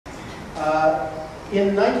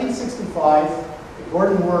In 1965,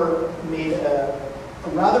 Gordon Moore made a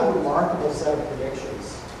rather remarkable set of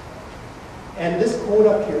predictions. And this quote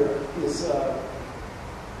up here is,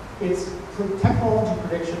 it's technology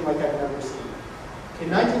prediction like I've never seen. In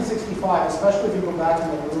 1965, especially if you go back in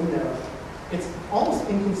the room now, it's almost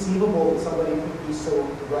inconceivable that somebody could be so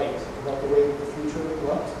right about the way that the future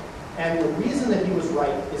looked. And the reason that he was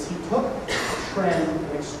right is he took a trend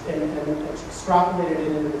and extrapolated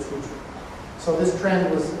it into the future. So this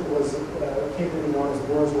trend was capably known as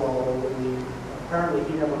Moore's law, although apparently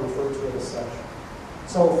he never referred to it as such.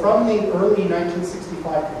 So from the early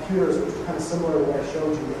 1965 computers, which were kind of similar to what I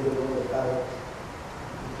showed you, maybe a little bit better at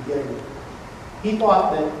the beginning, he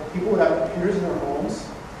thought that people would have computers in their homes.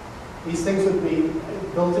 These things would be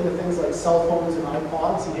built into things like cell phones and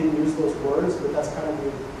iPods. He didn't use those words, but that's kind of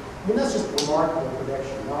that's just a remarkable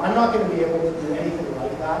prediction. Now, I'm not going to be able to do anything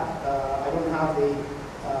like that. I don't have the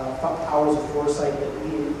powers of foresight that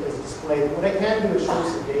he is displayed. What I can do is show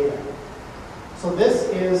some data. So this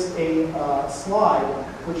is a slide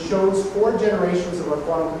which shows 4 generations of our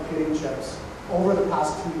quantum computing chips over the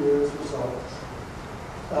past 2 years or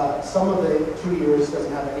so. Some of the 2 years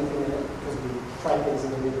doesn't have anything in it because we tried things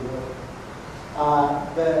in the neighborhood.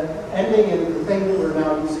 The ending is the thing that we're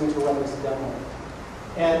now using to run this demo.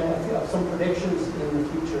 And some predictions in the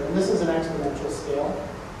future. And this is an exponential scale.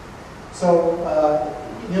 So,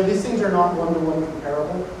 these things are not one-to-one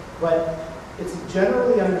comparable, but it's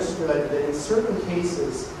generally understood that in certain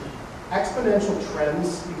cases, exponential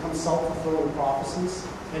trends become self-fulfilling prophecies.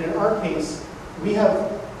 And in our case, we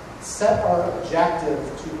have set our objective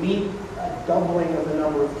to meet a doubling of the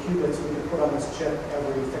number of qubits we can put on this chip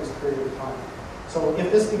every fixed period of time. So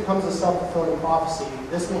if this becomes a self-fulfilling prophecy,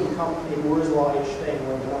 this will become a Moore's law-ish thing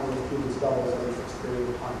where the number of qubits doubles every fixed period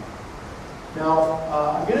of time. Now,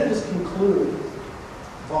 I'm going to just conclude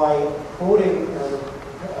by quoting or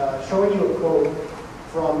showing you a quote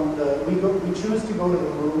from we choose to go to the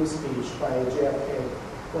moon speech by JFK.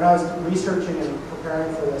 When I was researching and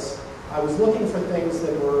preparing for this, I was looking for things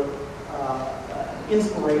that were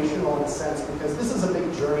inspirational in a sense, because this is a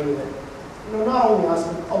big journey that not only us,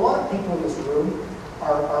 but a lot of people in this room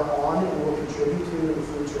are on and will contribute to in the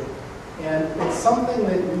future. And it's something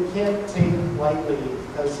that we can't take lightly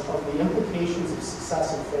because of the implications of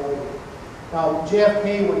success and failure. Now,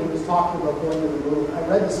 JFK, when he was talking about going to the moon, I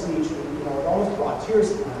read the speech and it almost brought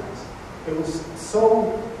tears to my eyes. It was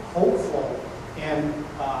so hopeful and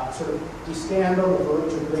sort of we stand on the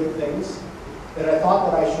verge of great things that I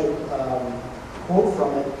thought that I should quote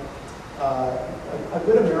from it. A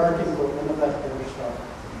good American quote, none of that British stuff.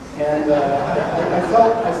 And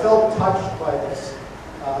I felt touched by this,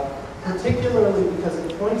 particularly because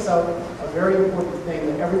it points out a very important thing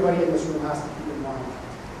that everybody in this room has to keep in mind,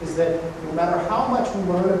 is that no matter how much we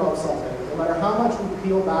learn about something, no matter how much we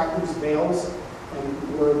peel back these veils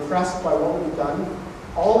and we're impressed by what we've done,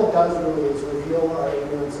 all it does really is reveal our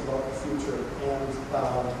ignorance about the future. And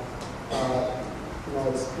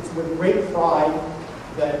it's with great pride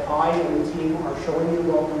that I and the team are showing you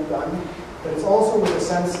what we've done, but it's also with a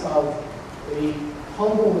sense of the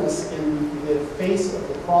humbleness in the face of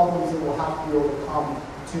the problems that we'll have to overcome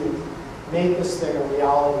to make this thing a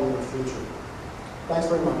reality in the future. Thanks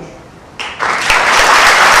very much.